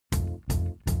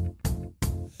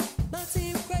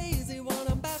seem crazy what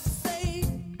I'm about to say.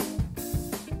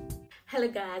 Hello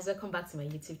guys, welcome back to my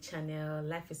YouTube channel.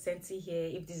 LifeWithScenti here.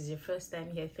 If this is your first time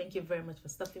here, thank you very much for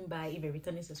stopping by. If you're a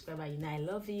returning subscriber, you know I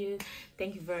love you.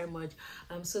 Thank you very much.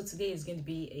 So today is going to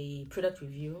be a product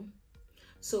review.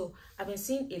 So I've been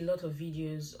seeing a lot of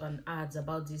videos on ads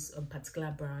about this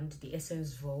particular brand, the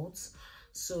Essence Vault.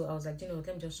 So I was like,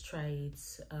 let me just try it.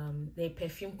 They're a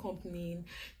perfume company.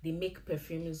 They make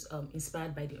perfumes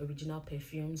inspired by the original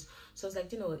perfumes. So I was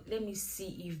like, let me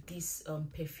see if these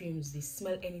perfumes, they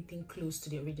smell anything close to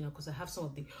the original, because I have some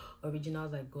of the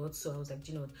originals I got. So I was like,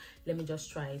 let me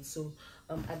just try it. So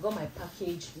I got my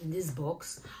package in this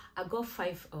box. I got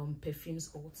 5 perfumes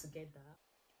all together.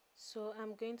 So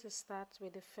I'm going to start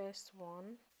with the first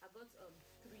one. I got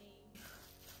 3.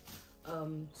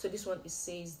 So this one, it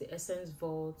says the Essence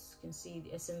Vault. You can see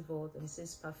the Essence Vault, and it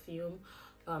says perfume,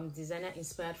 designer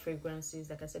inspired fragrances.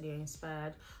 Like I said, they're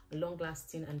inspired, long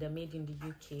lasting, and they're made in the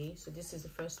UK. So this is the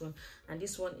first one, and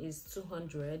this one is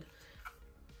 200.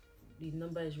 The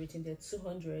number is written there,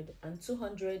 200, and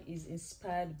 200 is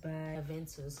inspired by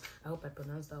Aventus. I hope I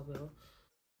pronounced that well.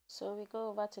 So we go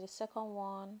over to the second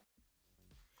one.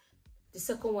 The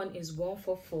second one is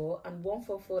 144, and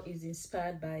 144 is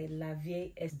inspired by La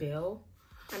Vieille Belle.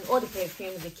 And all the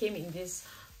perfumes, they came in this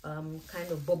kind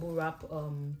of bubble wrap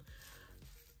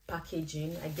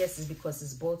packaging. I guess it's because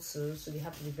it's bottled, so they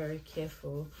have to be very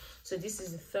careful. So this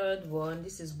is the third one.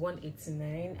 This is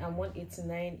 189, and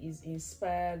 189 is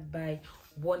inspired by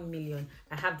 1 million.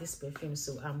 I have this perfume,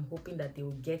 so I'm hoping that they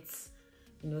will get,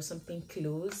 something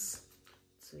close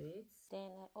to it. Then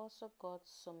I also got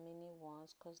some mini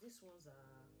ones, because these ones are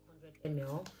 100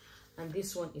 ml and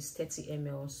this one is 30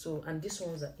 ml. So, and these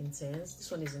ones are intense. This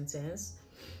one is intense.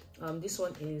 This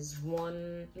one is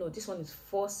this one is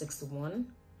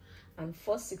 461, and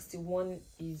 461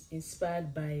 is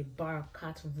inspired by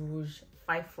Barakat Rouge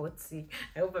 540.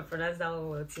 I hope I pronounced that one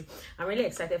well too. I'm really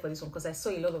excited for this one because I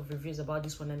saw a lot of reviews about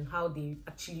this one and how they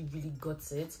actually really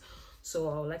got it. So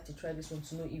I would like to try this one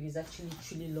to know if it's actually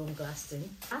truly long lasting.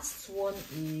 Last one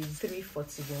is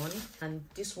 341, and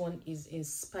this one is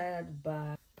inspired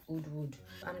by Wood.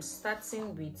 I'm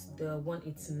starting with the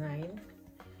 189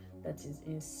 that is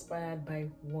inspired by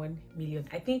 1 million.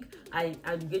 I think I'm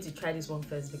going to try this one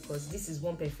first, because this is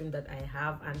one perfume that I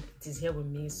have and it is here with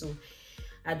me. So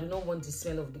I do not want the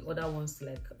smell of the other ones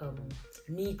to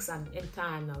mix and enter,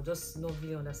 and I'll just not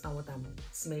really understand what I'm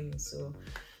smelling. So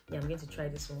yeah, I'm going to try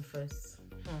this one first.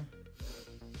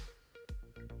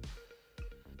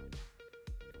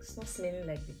 It's not smelling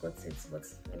like they got it, but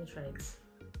let me try it.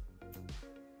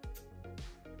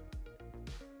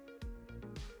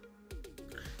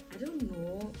 I don't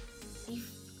know if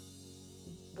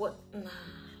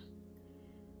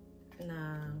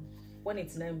nah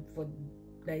 189 for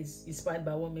that is inspired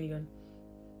by 1 million.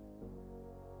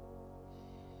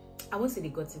 I won't say they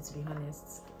got it, to be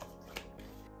honest.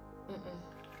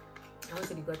 I won't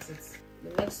say they got it. The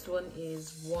next one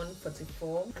is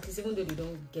 144. At least, even though they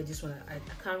don't get this one, I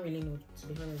can't really know, to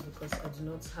be honest, because I do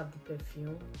not have the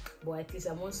perfume. But at least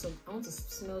I want to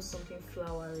smell something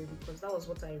flowery, because that was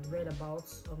what I read about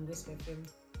this perfume.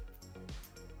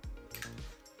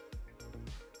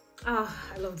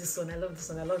 I love this one. I love this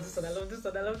one. I love this one. I love this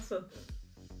one. I love this one.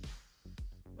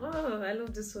 Oh, I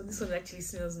love this one. This one actually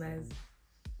smells nice.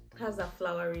 It has that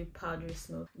flowery, powdery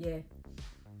smell. Yeah.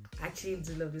 I actually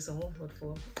do love this one.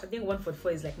 144. I think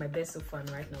 144 is like my best so far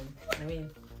right now. I mean,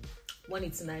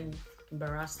 189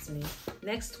 embarrassed me.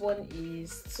 Next one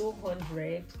is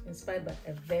 200, inspired by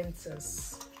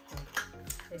Aventus.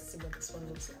 Let's see what this one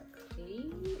looks like. Okay,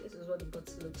 this is what the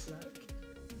bottle looks like.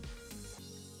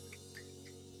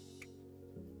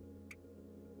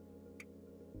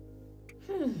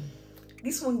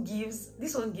 This one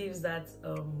gives that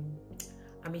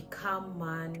I'm a calm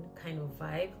man kind of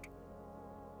vibe.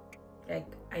 Like,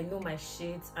 I know my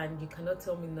shit and you cannot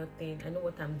tell me nothing. I know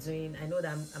what I'm doing. I know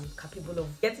that I'm capable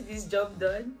of getting this job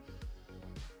done.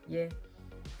 Yeah,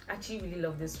 I actually really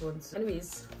love this one too.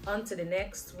 Anyways, on to the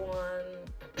next one.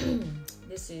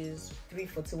 This is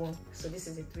 341. So this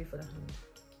is a 3 for the hand.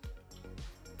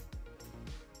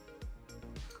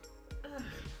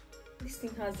 This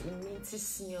thing has a minty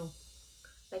smell,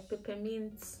 like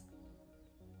peppermint.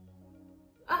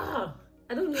 I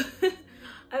don't know.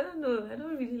 I don't know. I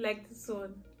don't really like this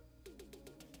one.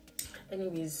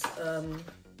 Anyways,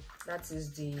 that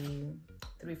is the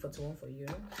 341 for you.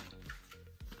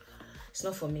 It's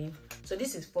not for me. So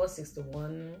this is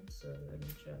 461. So let me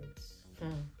try it.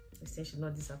 This thing should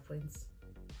not disappoint.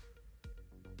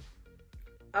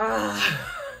 No.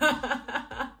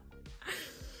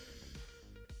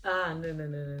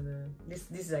 This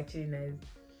is actually nice.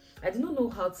 I do not know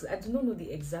how to, I do not know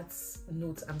the exact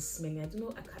note I'm smelling. I don't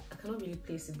know, I cannot really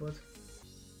place it, but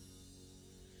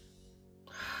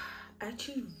I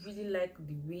actually really like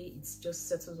the way it just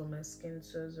settles on my skin.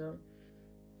 So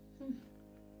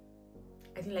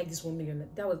I didn't like this 1 million.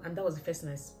 That was the first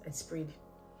nice I sprayed.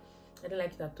 I didn't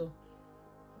like it at all.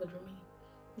 But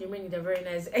the remaining, they're very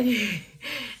nice.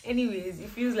 Anyways, it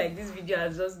feels like this video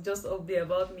is just up there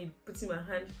about me putting my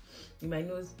hand in my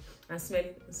nose and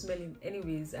smelling.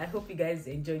 Anyways, I hope you guys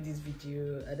enjoyed this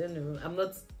video. I don't know, I'm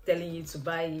not telling you to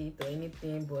buy it or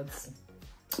anything, but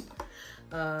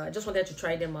I just wanted to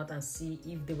try them out and see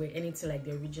if they were anything like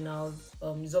the original.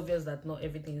 It's obvious that not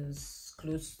everything is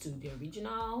close to the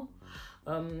original.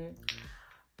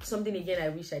 Something again I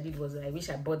wish I did was I wish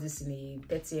I bought this in a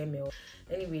 30 ml.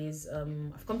 Anyways,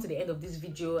 I've come to the end of this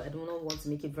video. I don't want to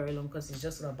make it very long because it's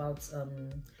just about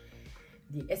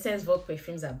the Essence Vogue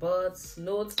perfumes I bought.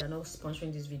 Notes, they're not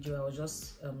sponsoring this video. I was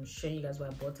just showing you guys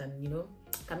what I bought, and you know,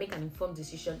 can make an informed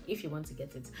decision if you want to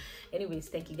get it. Anyways,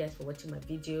 thank you guys for watching my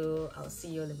video. I'll see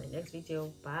you all in my next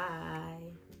video.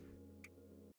 Bye.